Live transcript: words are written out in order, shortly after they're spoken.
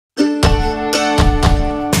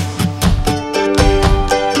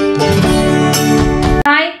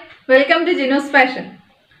Welcome to Ginus Fashion.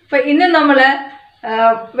 So, ഇന്ന് നമ്മൾ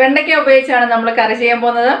വെണ്ടയ്ക്ക ഉപയോഗിച്ചാണ് നമ്മൾ കറി ചെയ്യാൻ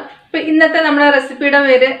പോകുന്നത്. അപ്പോൾ ഇന്നത്തെ നമ്മുടെ റെസിപ്പിയുടെ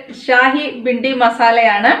പേര് ഷാഹി ബിണ്ടി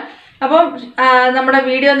മസാലയാണ്. അപ്പോൾ നമ്മുടെ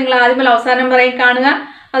വീഡിയോ നിങ്ങൾ ആദ്യം മുതൽ അവസാനം വരെ കാണുക.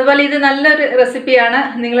 അതുപോലെ ഇത് നല്ലൊരു റെസിപ്പിയാണ്.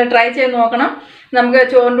 നിങ്ങൾ ട്രൈ ചെയ്ത് നോക്കണം. നമുക്ക്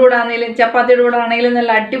ചോറിൻ്റെ കൂടെ ആണെങ്കിലും ചപ്പാത്തിയുടെ കൂടെ ആണെങ്കിലും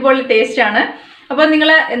നല്ല അടിപൊളി ടേസ്റ്റ് ആണ്. അപ്പോൾ നിങ്ങൾ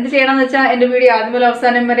എന്ത് ചെയ്യണമെന്ന് വെച്ചാൽ എൻ്റെ വീഡിയോ ആദ്യം മുതൽ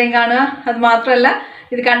അവസാനം വരെയും കാണുക. അത് മാത്രമല്ല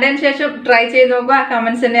ഇത് കണ്ടതിന് ശേഷം ട്രൈ ചെയ്ത് നോക്കുക,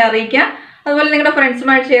 കമൻസ് എന്നെ അറിയിക്കുക. അതുപോലെ നിങ്ങളുടെ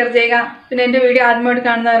ഫ്രണ്ട്സുമായിട്ട് ഷെയർ ചെയ്യുക. പിന്നെ എൻ്റെ വീഡിയോ ആദ്യമായിട്ട്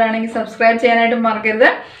കാണുന്നവരാണെങ്കിൽ സബ്സ്ക്രൈബ് ചെയ്യാനായിട്ട് മറക്കരുത്.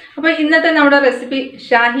 അപ്പോൾ ഇന്നത്തെ നമ്മുടെ റെസിപ്പി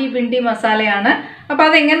ഷാഹി ബിണ്ടി മസാലയാണ്. അപ്പോൾ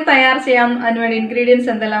അതെങ്ങനെ തയ്യാർ ചെയ്യാം, അതിനുവേണ്ടി ഇൻഗ്രീഡിയൻസ്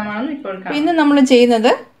എന്തെല്ലാമാണെന്ന് ഇപ്പോൾ കാണാം. ഇന്ന് നമ്മൾ ചെയ്യുന്നത്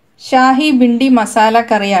ഷാഹി ബിണ്ടി മസാല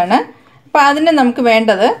കറിയാണ്. അപ്പോൾ അതിന് നമുക്ക്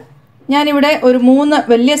വേണ്ടത്, ഞാനിവിടെ ഒരു 3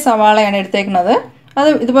 വലിയ സവാളയാണ് എടുത്തേക്കുന്നത്. അത്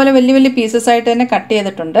ഇതുപോലെ വലിയ വലിയ പീസസ് ആയിട്ട് തന്നെ കട്ട്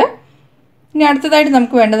ചെയ്തിട്ടുണ്ട്. ഇനി അടുത്തതായിട്ട്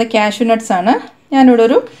നമുക്ക് വേണ്ടത് കാഷ്യൂ നട്ട്സ് ആണ്. ഞാനിവിടെ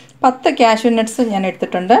ഒരു 10 കാഷ്യൂ നട്ട്സ് ഞാൻ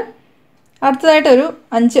എടുത്തിട്ടുണ്ട്. അടുത്തതായിട്ട് ഒരു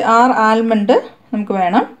 5-6 ആൽമണ്ട് നമുക്ക്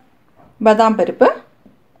വേണം, ബദാം പരിപ്പ്.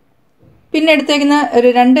 പിന്നെ എടുത്തേക്കുന്ന ഒരു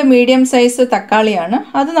 2 മീഡിയം സൈസ് തക്കാളിയാണ്.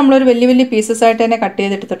 അത് നമ്മളൊരു വലിയ വലിയ പീസസ് ആയിട്ട് തന്നെ കട്ട്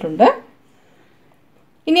ചെയ്തെടുത്തിട്ടുണ്ട്.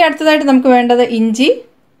 ഇനി അടുത്തതായിട്ട് നമുക്ക് വേണ്ടത് ഇഞ്ചി,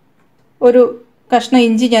 ഒരു കഷ്ണം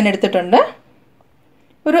ഇഞ്ചി ഞാൻ എടുത്തിട്ടുണ്ട്.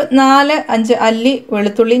 ഒരു 4-5 അല്ലി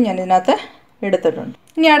വെളുത്തുള്ളി ഞാൻ ഇതിനകത്ത് എടുത്തിട്ടുണ്ട്.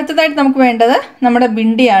 ഇനി അടുത്തതായിട്ട് നമുക്ക് വേണ്ടത് നമ്മുടെ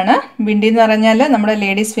ബിണ്ടിയാണ്. ബിണ്ടി എന്ന് പറഞ്ഞാൽ നമ്മുടെ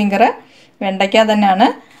ലേഡീസ് ഫിംഗർ വെണ്ടയ്ക്ക തന്നെയാണ്.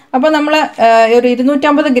 അപ്പോൾ നമ്മൾ ഒരു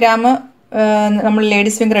 250 ഗ്രാം നമ്മൾ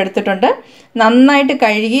ലേഡീസ് ഫിംഗർ എടുത്തിട്ടുണ്ട്. നന്നായിട്ട്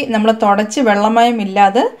കഴുകി നമ്മൾ തുടച്ച് വെള്ളമയം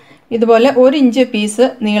ഇല്ലാതെ ഇതുപോലെ 1 ഇഞ്ച് പീസ്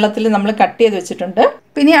നീളത്തിൽ നമ്മൾ കട്ട് ചെയ്ത് വെച്ചിട്ടുണ്ട്.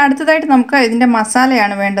 പിന്നെ അടുത്തതായിട്ട് നമുക്ക് ഇതിൻ്റെ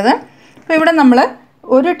മസാലയാണ് വേണ്ടത്. അപ്പോൾ ഇവിടെ നമ്മൾ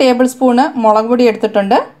 1 ടേബിൾ സ്പൂണ് മുളക് പൊടി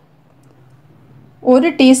എടുത്തിട്ടുണ്ട്,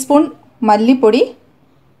 1 ടീസ്പൂൺ മല്ലിപ്പൊടി,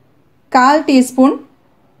 1/4 ടീസ്പൂൺ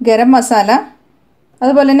ഗരം മസാല,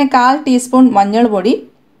 അതുപോലെ തന്നെ 1/4 ടീസ്പൂൺ മഞ്ഞൾ പൊടി,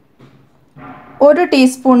 1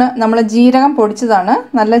 ടീസ്പൂണ് നമ്മൾ ജീരകം പൊടിച്ചതാണ്,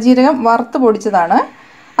 നല്ല ജീരകം വറുത്ത് പൊടിച്ചതാണ്.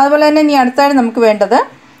 അതുപോലെ തന്നെ ഇനി അടുത്തായിട്ട് നമുക്ക് വേണ്ടത്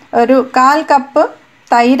ഒരു 1/4 കപ്പ്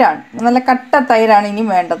തൈരാണ്, നല്ല കട്ട തൈരാണ് ഇനിയും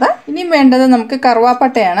വേണ്ടത്. ഇനിയും വേണ്ടത് നമുക്ക്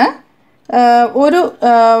കറുവാപ്പട്ടയാണ്. ഒരു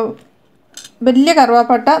വലിയ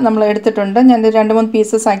കറുവാപ്പട്ട നമ്മൾ എടുത്തിട്ടുണ്ട്, ഞാൻ 2-3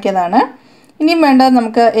 പീസസ് ആക്കിയതാണ്. ഇനിയും വേണ്ടത്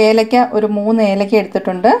നമുക്ക് ഏലക്ക, ഒരു 3 ഏലക്ക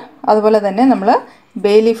എടുത്തിട്ടുണ്ട്. അതുപോലെ തന്നെ നമ്മൾ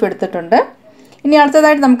ബേ ലീഫ് എടുത്തിട്ടുണ്ട്. ഇനി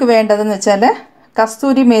അടുത്തതായിട്ട് നമുക്ക് വേണ്ടതെന്ന് വെച്ചാൽ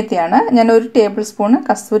കസ്തൂരി മേത്തിയാണ്. ഞാൻ 1 ടേബിൾ സ്പൂണ്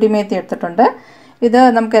കസ്തൂരി മേത്തി എടുത്തിട്ടുണ്ട്. ഇത്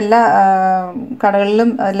നമുക്ക് എല്ലാ കടകളിലും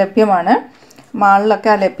ലഭ്യമാണ്,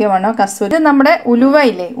 മാളിലൊക്കെ ലഭ്യമാണ് കസ്തൂരി. ഇത് നമ്മുടെ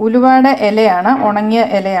ഉലുവയില്ലേ, ഉലുവയുടെ ഇലയാണ്, ഉണങ്ങിയ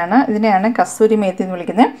ഇലയാണ്. ഇതിനെയാണ് കസ്തൂരി മേത്തി എന്ന്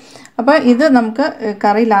വിളിക്കുന്നത്. അപ്പോൾ ഇത് നമുക്ക്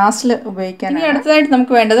കറി ലാസ്റ്റിൽ ഉപയോഗിക്കാൻ. ഇനി അടുത്തതായിട്ട്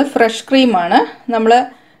നമുക്ക് വേണ്ടത് ഫ്രഷ് ക്രീമാണ്. നമ്മൾ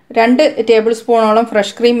 2 ടേബിൾ സ്പൂണോളം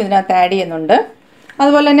ഫ്രഷ് ക്രീം ഇതിനകത്ത് ആഡ് ചെയ്യുന്നുണ്ട്.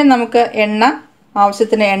 അതുപോലെ തന്നെ നമുക്ക് എണ്ണ,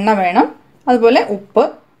 ആവശ്യത്തിന് എണ്ണ വേണം. അതുപോലെ ഉപ്പ്,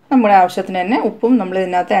 നമ്മുടെ ആവശ്യത്തിന് തന്നെ ഉപ്പും നമ്മൾ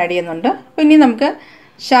ഇതിനകത്ത് ആഡ് ചെയ്യുന്നുണ്ട്. അപ്പോൾ ഇനി നമുക്ക്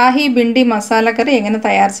ഷാഹി ബിണ്ടി മസാല കറി എങ്ങനെ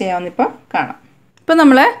തയ്യാർ ചെയ്യാമെന്ന് ഇപ്പോൾ കാണാം. ഇപ്പോൾ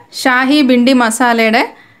നമ്മൾ ഷാഹി ബിണ്ടി മസാലയുടെ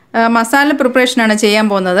മസാല പ്രിപ്പറേഷനാണ് ചെയ്യാൻ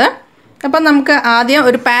പോകുന്നത്. അപ്പം നമുക്ക് ആദ്യം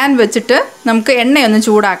ഒരു പാൻ വെച്ചിട്ട് നമുക്ക് എണ്ണയൊന്ന്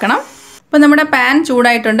ചൂടാക്കണം. അപ്പോൾ നമ്മുടെ പാൻ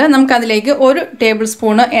ചൂടായിട്ടുണ്ട്. നമുക്കതിലേക്ക് 1 ടേബിൾ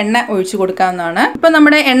സ്പൂണ് എണ്ണ ഒഴിച്ചു കൊടുക്കാവുന്നതാണ്. ഇപ്പോൾ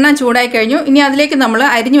നമ്മുടെ എണ്ണ ചൂടായി കഴിഞ്ഞു. ഇനി അതിലേക്ക് നമ്മൾ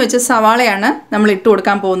അരിഞ്ഞു വെച്ച സവാളയാണ് നമ്മൾ ഇട്ട്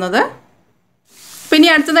കൊടുക്കാൻ പോകുന്നത്. പിന്നെ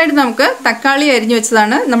അടുത്തതായിട്ട് നമുക്ക് തക്കാളി അരിഞ്ഞു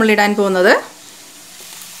വെച്ചതാണ് നമ്മൾ ഇടാൻ പോകുന്നത്.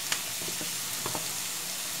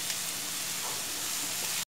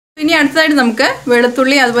 ഇനി അടുത്തതായിട്ട് നമുക്ക്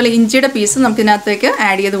വെളുത്തുള്ളി, അതുപോലെ ഇഞ്ചിയുടെ പീസ് നമുക്ക് ഇതിനകത്തേക്ക്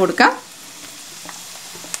ആഡ് ചെയ്ത് കൊടുക്കാം.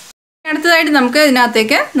 അടുത്തതായിട്ട് നമുക്ക്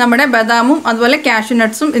ഇതിനകത്തേക്ക് നമ്മുടെ ബദാമും അതുപോലെ കാഷ്യൂ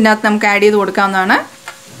നട്ട്സും ഇതിനകത്ത് നമുക്ക് ആഡ് ചെയ്ത് കൊടുക്കാവുന്നതാണ്.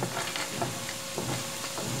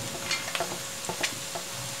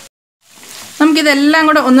 നമുക്കിതെല്ലാം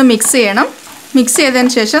കൂടെ ഒന്ന് മിക്സ് ചെയ്യണം. മിക്സ്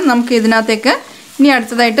ചെയ്തതിന് ശേഷം നമുക്ക് ഇതിനകത്തേക്ക് ഇനി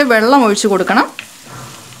അടുത്തതായിട്ട് വെള്ളം ഒഴിച്ച് കൊടുക്കണം.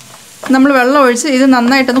 നമ്മൾ വെള്ളം ഒഴിച്ച് ഇത്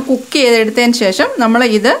നന്നായിട്ടൊന്ന് കുക്ക് ചെയ്തെടുത്തതിന് ശേഷം നമ്മൾ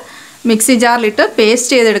ഇത് മിക്സി ജാറിലിട്ട്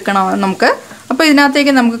പേസ്റ്റ് ചെയ്തെടുക്കണം നമുക്ക്. അപ്പോൾ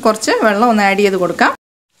ഇതിനകത്തേക്ക് നമുക്ക് കുറച്ച് വെള്ളം ഒന്ന് ആഡ് ചെയ്ത് കൊടുക്കാം.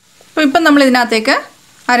 അപ്പോൾ ഇപ്പം നമ്മൾ ഇതിനകത്തേക്ക്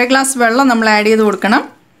 1/2 ഗ്ലാസ് വെള്ളം നമ്മൾ ആഡ് ചെയ്ത് കൊടുക്കണം.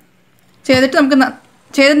 ചെയ്തിട്ട് നമുക്ക്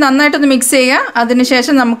നന്നായിട്ടൊന്ന് മിക്സ് ചെയ്യുക.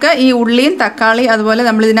 അതിനുശേഷം നമുക്ക് ഈ ഉള്ളിയും തക്കാളി, അതുപോലെ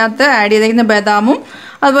നമ്മൾ ഇതിനകത്ത് ആഡ് ചെയ്തിരിക്കുന്ന ബദാമും,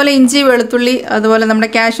 അതുപോലെ ഇഞ്ചി, വെളുത്തുള്ളി, അതുപോലെ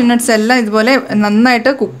നമ്മുടെ കാഷ്യൂ നട്ട്സ് എല്ലാം ഇതുപോലെ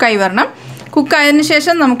നന്നായിട്ട് കുക്കായി വരണം. കുക്കായതിന്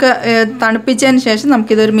ശേഷം നമുക്ക് തണുപ്പിച്ചതിന് ശേഷം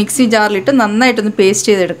നമുക്കിതൊരു മിക്സി ജാറിലിട്ട് നന്നായിട്ടൊന്ന് പേസ്റ്റ്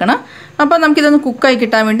ചെയ്തെടുക്കണം. അപ്പോൾ നമുക്കിതൊന്ന് കുക്കായി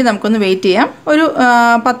കിട്ടാൻ വേണ്ടി നമുക്കൊന്ന് വെയിറ്റ് ചെയ്യാം. ഒരു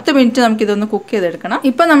 10 മിനിറ്റ് നമുക്കിതൊന്ന് കുക്ക് ചെയ്തെടുക്കണം.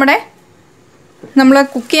 ഇപ്പോൾ നമ്മൾ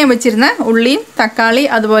കുക്ക് ചെയ്യാൻ വെച്ചിരുന്ന ഉള്ളിയും തക്കാളി,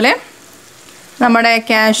 അതുപോലെ നമ്മുടെ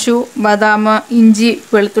കാഷ്യൂ, ബദാം, ഇഞ്ചി,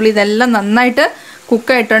 വെളുത്തുള്ളി ഇതെല്ലാം നന്നായിട്ട്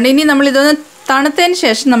കുക്കായിട്ടുണ്ട്. ഇനി നമ്മളിതൊന്ന് തണുത്തതിന്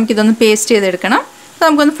ശേഷം നമുക്കിതൊന്ന് പേസ്റ്റ് ചെയ്തെടുക്കണം. അപ്പോൾ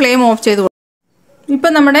നമുക്കൊന്ന് ഫ്ലെയിം ഓഫ് ചെയ്ത് കൊടുക്കാം.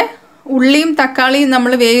 ഇപ്പോൾ നമ്മുടെ ഉള്ളിയും തക്കാളിയും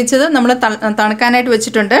നമ്മൾ വേവിച്ചത് നമ്മൾ തണുക്കാനായിട്ട്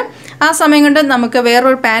വെച്ചിട്ടുണ്ട്. ആ സമയം കൊണ്ട് നമുക്ക്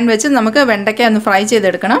വേറൊരു പാൻ വെച്ച് നമുക്ക് വെണ്ടയ്ക്ക ഒന്ന് ഫ്രൈ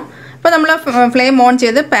ചെയ്തെടുക്കണം. അപ്പോൾ നമ്മൾ ഫ്ലെയിം ഓൺ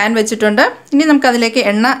ചെയ്ത് പാൻ വെച്ചിട്ടുണ്ട്. ഇനി നമുക്കതിലേക്ക്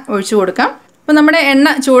എണ്ണ ഒഴിച്ചു കൊടുക്കാം. അപ്പോൾ നമ്മുടെ എണ്ണ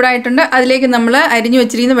ചൂടായിട്ടുണ്ട്. അതിലേക്ക് നമ്മൾ അരിഞ്ഞു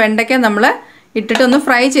വെച്ചിരിക്കുന്ന വെണ്ടയ്ക്ക നമ്മൾ ഇട്ടിട്ട് ഒന്ന്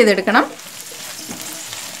ഫ്രൈ ചെയ്തെടുക്കണം.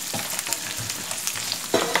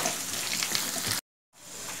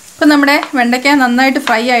 അപ്പോൾ നമ്മുടെ വെണ്ടയ്ക്ക നന്നായിട്ട്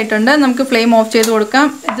ഫ്രൈ ആയിട്ടുണ്ട്. നമുക്ക് ഫ്ലെയിം ഓഫ് ചെയ്ത് കൊടുക്കാം.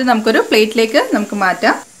 ഇത് നമുക്കൊരു പ്ലേറ്റിലേക്ക് നമുക്ക്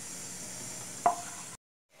മാറ്റാം.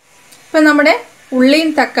 ഇപ്പോൾ നമ്മുടെ ഉള്ളിയും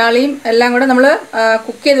തക്കാളിയും എല്ലാം കൂടെ നമ്മൾ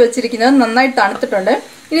കുക്ക് ചെയ്ത് വെച്ചിരിക്കുന്നത് നന്നായിട്ട് തണുത്തിട്ടുണ്ട്.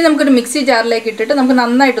 ഇനി നമുക്കൊരു മിക്സി ജാറിലേക്ക് ഇട്ടിട്ട് നമുക്ക്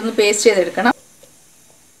നന്നായിട്ടൊന്ന് പേസ്റ്റ് ചെയ്തെടുക്കണം.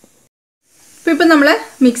 ഇപ്പോൾ നമ്മൾ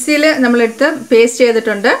മിക്സിയിൽ നമ്മളെടുത്ത് പേസ്റ്റ്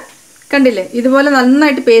ചെയ്തിട്ടുണ്ട്. കണ്ടില്ലേ, ഇതുപോലെ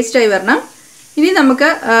നന്നായിട്ട് പേസ്റ്റായി വരണം. ഇനി നമുക്ക്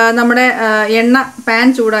നമ്മുടെ എണ്ണ പാൻ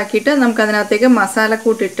ചൂടാക്കിയിട്ട് നമുക്കതിനകത്തേക്ക്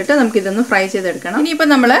മസാലക്കൂട്ട് ഇട്ടിട്ട് നമുക്കിതൊന്ന് ഫ്രൈ ചെയ്തെടുക്കണം. ഇനിയിപ്പോൾ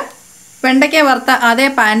നമ്മൾ വെണ്ടയ്ക്ക വറുത്ത അതേ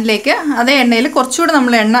പാനിലേക്ക് അതേ എണ്ണയിൽ കുറച്ചുകൂടെ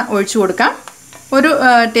നമ്മൾ എണ്ണ ഒഴിച്ചു കൊടുക്കാം. ഒരു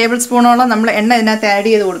ടേബിൾ സ്പൂണോളം നമ്മൾ എണ്ണ ഇതിനകത്ത് ആഡ്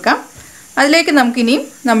ചെയ്ത് കൊടുക്കാം. അതിലേക്ക് നമുക്കിനിയും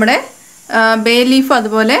നമ്മുടെ ബേ ലീഫ്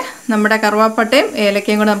അതുപോലെ നമ്മുടെ കറുവാപ്പട്ടയും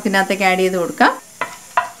ഏലക്കയും കൂടെ നമുക്ക് ഇതിനകത്തേക്ക് ആഡ് ചെയ്ത് കൊടുക്കാം.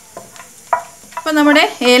 അപ്പോൾ നമ്മുടെ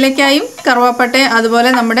ഏലക്കായും കറുവാപ്പട്ടയും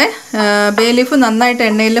അതുപോലെ നമ്മുടെ ബേ ലീഫ് നന്നായിട്ട്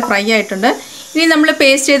എണ്ണയിൽ ഫ്രൈ ആയിട്ടുണ്ട്. ഇനി നമ്മൾ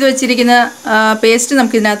പേസ്റ്റ് ചെയ്ത് വെച്ചിരിക്കുന്ന പേസ്റ്റ്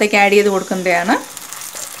നമുക്ക് ഇതിനകത്തേക്ക് ആഡ് ചെയ്ത് കൊടുക്കേണ്ടതാണ്.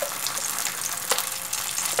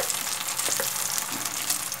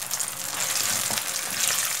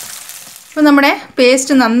 അപ്പോൾ നമ്മുടെ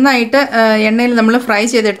പേസ്റ്റ് നന്നായിട്ട് എണ്ണയിൽ നമ്മൾ ഫ്രൈ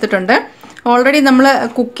ചെയ്തെടുത്തിട്ടുണ്ട്. ഓൾറെഡി നമ്മൾ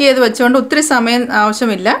കുക്ക് ചെയ്ത് വെച്ചുകൊണ്ട് ഒത്തിരി സമയം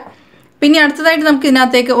ആവശ്യമില്ല. പിന്നെ അടുത്തതായിട്ട് നമുക്ക്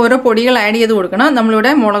ഇതിനകത്തേക്ക് ഓരോ പൊടികൾ ആഡ് ചെയ്ത് കൊടുക്കണം.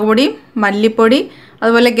 നമ്മളിവിടെ മുളക് പൊടി, മല്ലിപ്പൊടി,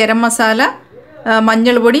 അതുപോലെ ഗരം മസാല,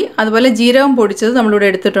 മഞ്ഞൾ പൊടി, അതുപോലെ ജീരകം പൊടിച്ചത് നമ്മളിവിടെ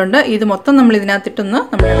എടുത്തിട്ടുണ്ട്. ഇത് മൊത്തം നമ്മൾ ഇതിനകത്തിട്ടൊന്ന്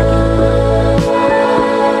നമ്മൾ ഇളക്കി.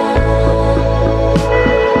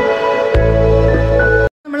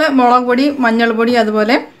 നമ്മൾ മുളക് പൊടി, മഞ്ഞൾ പൊടി,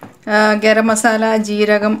 അതുപോലെ ഗരം മസാല,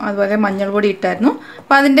 ജീരകം, അതുപോലെ മഞ്ഞൾ പൊടി ഇട്ടായിരുന്നു.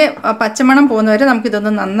 അപ്പോൾ അതിൻ്റെ പച്ചമണം പോകുന്നവരെ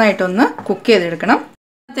നമുക്കിതൊന്ന് നന്നായിട്ടൊന്ന് കുക്ക് ചെയ്തെടുക്കണം.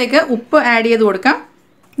 അതിനകത്തേക്ക് ഉപ്പ് ആഡ് ചെയ്ത് കൊടുക്കാം.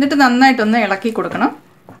 എന്നിട്ട് നന്നായിട്ടൊന്ന് ഇളക്കി കൊടുക്കണം.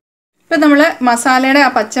 ഇപ്പം നമ്മൾ മസാലയുടെ ആ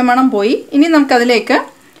പച്ചമണം പോയി. ഇനി നമുക്കതിലേക്ക്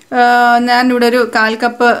ഞാനിവിടെ ഒരു 1/4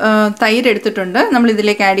 കപ്പ് തൈര് എടുത്തിട്ടുണ്ട്.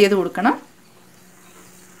 നമ്മളിതിലേക്ക് ആഡ് ചെയ്ത് കൊടുക്കണം.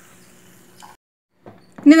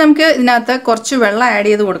 ഇനി നമുക്ക് ഇതിനകത്ത് കുറച്ച് വെള്ളം ആഡ്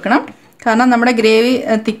ചെയ്ത് കൊടുക്കണം. കാരണം നമ്മുടെ ഗ്രേവി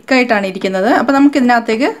തിക്കായിട്ടാണ് ഇരിക്കുന്നത്. അപ്പോൾ നമുക്ക്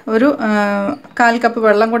ഇതിനകത്തേക്ക് ഒരു 1/4 കപ്പ്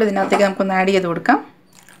വെള്ളം കൂടി ഇതിനകത്തേക്ക് നമുക്കൊന്ന് ആഡ് ചെയ്ത് കൊടുക്കാം.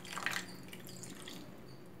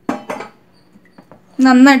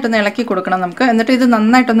 നന്നായിട്ടൊന്ന് ഇളക്കി കൊടുക്കണം നമുക്ക്. എന്നിട്ട് ഇത്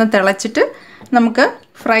നന്നായിട്ടൊന്ന് തിളച്ചിട്ട് നമുക്ക്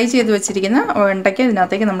ഫ്രൈ ചെയ്ത് വെച്ചിരിക്കുന്ന വെണ്ടയ്ക്ക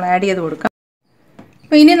ഇതിനകത്തേക്ക് നമ്മൾ ആഡ് ചെയ്ത് കൊടുക്കാം.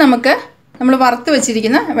 അപ്പോൾ ഇനി നമുക്ക് നമ്മൾ വറുത്ത്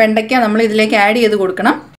വെച്ചിരിക്കുന്ന വെണ്ടയ്ക്ക നമ്മൾ ഇതിലേക്ക് ആഡ് ചെയ്ത്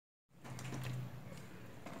കൊടുക്കണം.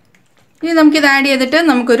 ഇനി നമുക്കിത് ആഡ് ചെയ്തിട്ട്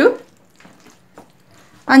നമുക്കൊരു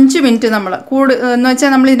 5 മിനിറ്റ് നമ്മൾ എന്ന് വെച്ചാൽ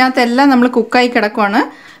നമ്മൾ ഇതിനകത്തെല്ലാം നമ്മൾ കുക്കായി കിടക്കുവാണ്.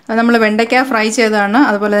 നമ്മൾ വെണ്ടയ്ക്ക ഫ്രൈ ചെയ്തതാണ്.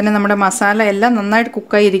 അതുപോലെ തന്നെ നമ്മുടെ മസാല എല്ലാം നന്നായിട്ട്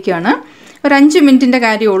കുക്കായി ഇരിക്കുകയാണ്. ഒരു 5 മിനിറ്റിൻ്റെ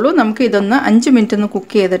കാര്യമുള്ളൂ. നമുക്ക് ഇതൊന്ന് 5 മിനിറ്റ് ഒന്ന്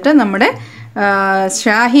കുക്ക് ചെയ്തിട്ട് നമ്മുടെ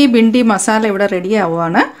ഷാഹി ഭിണ്ടി മസാല ഇവിടെ റെഡി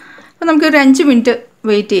ആവുകയാണ്. അപ്പോൾ നമുക്കൊരു 5 മിനിറ്റ്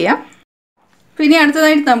വെയിറ്റ് ചെയ്യാം. പിന്നെ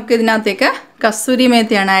അടുത്തതായിട്ട് നമുക്ക് ഇതിനകത്തേക്ക് കസ്തൂരി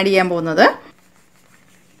മേത്തിയാണ് ആഡ് ചെയ്യാൻ പോകുന്നത്.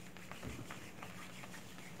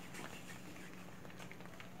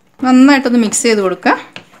 നന്നായിട്ടൊന്ന് മിക്സ് ചെയ്ത് കൊടുക്കുക.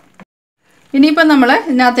 ഇനിയിപ്പോൾ നമ്മൾ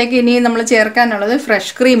ഇതിനകത്തേക്ക് നമ്മൾ ചേർക്കാനുള്ളത്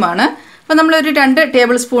ഫ്രഷ് ക്രീമാണ്. അപ്പോൾ നമ്മളൊരു 2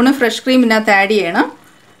 ടേബിൾ സ്പൂണ് ഫ്രഷ് ക്രീം ഇതിനകത്ത് ആഡ് ചെയ്യണം.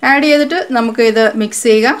 ആഡ് ചെയ്തിട്ട് നമുക്ക് ഇത് മിക്സ്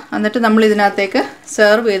ചെയ്യുക. എന്നിട്ട് നമ്മൾ ഇതിനകത്തേക്ക്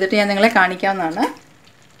സെർവ് ചെയ്തിട്ട് ഞാൻ നിങ്ങളെ കാണിക്കാവുന്നതാണ്.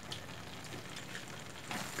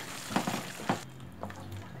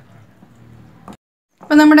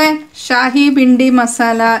 അപ്പോൾ നമ്മുടെ ഷാഹി ഭിണ്ടി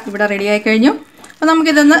മസാല ഇവിടെ റെഡിയായി കഴിഞ്ഞു. അപ്പോൾ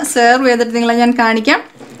നമുക്കിതൊന്ന് സെർവ് ചെയ്തിട്ട് നിങ്ങളെ ഞാൻ കാണിക്കാം.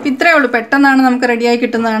 ഇത്രയേ ഉള്ളൂ, പെട്ടെന്നാണ് നമുക്ക് റെഡിയായി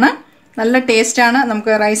കിട്ടുന്നതാണ്. നല്ല ടേസ്റ്റാണ്.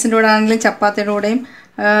 നമുക്ക് റൈസിൻ്റെ കൂടെ ആണെങ്കിലും ചപ്പാത്തിയുടെ കൂടെയും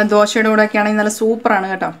ദോശയുടെ കൂടെ ഒക്കെ ആണെങ്കിൽ നല്ല സൂപ്പറാണ്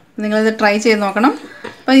കേട്ടോ. നിങ്ങളിത് ട്രൈ ചെയ്ത് നോക്കണം.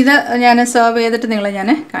 അപ്പോൾ ഇത് ഞാൻ സെർവ് ചെയ്തിട്ട് നിങ്ങളെ ഞാൻ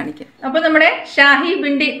കാണിക്കാം. അപ്പോൾ നമ്മുടെ ഷാഹി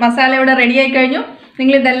ഭിണ്ടി മസാല ഇവിടെ റെഡിയായി കഴിഞ്ഞു.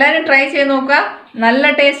 നിങ്ങളിതെല്ലാവരും ട്രൈ ചെയ്ത് നോക്കുക.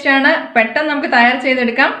 നല്ല ടേസ്റ്റാണ്. പെട്ടെന്ന് നമുക്ക് തയ്യാർ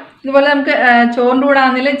ചെയ്തെടുക്കാം. ഇതുപോലെ നമുക്ക് ചോറിൻ്റെ കൂടെ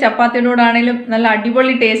ആണെങ്കിലും ചപ്പാത്തിയുടെ കൂടെ ആണെങ്കിലും നല്ല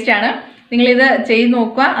അടിപൊളി ടേസ്റ്റാണ്. നിങ്ങളിത് ചെയ്ത്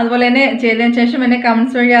നോക്കുക. അതുപോലെ തന്നെ ചെയ്തതിന് ശേഷം എന്നെ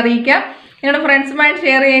കമൻസ് വഴി അറിയിക്കുക. നിങ്ങളുടെ ഫ്രണ്ട്സുമായിട്ട്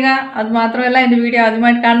ഷെയർ ചെയ്യുക. അതുമാത്രമല്ല, എൻ്റെ വീഡിയോ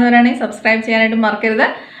ആദ്യമായിട്ട് കാണുന്നവരാണെങ്കിൽ സബ്സ്ക്രൈബ് ചെയ്യാനായിട്ട് മറക്കരുത്.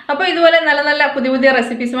 അപ്പോൾ ഇതുപോലെ നല്ല നല്ല പുതിയ പുതിയ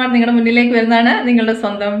റെസിപ്പീസുമായിട്ട് നിങ്ങളുടെ മുന്നിലേക്ക് വരുന്നതാണ് നിങ്ങളുടെ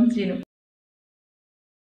സ്വന്തം ജിനു.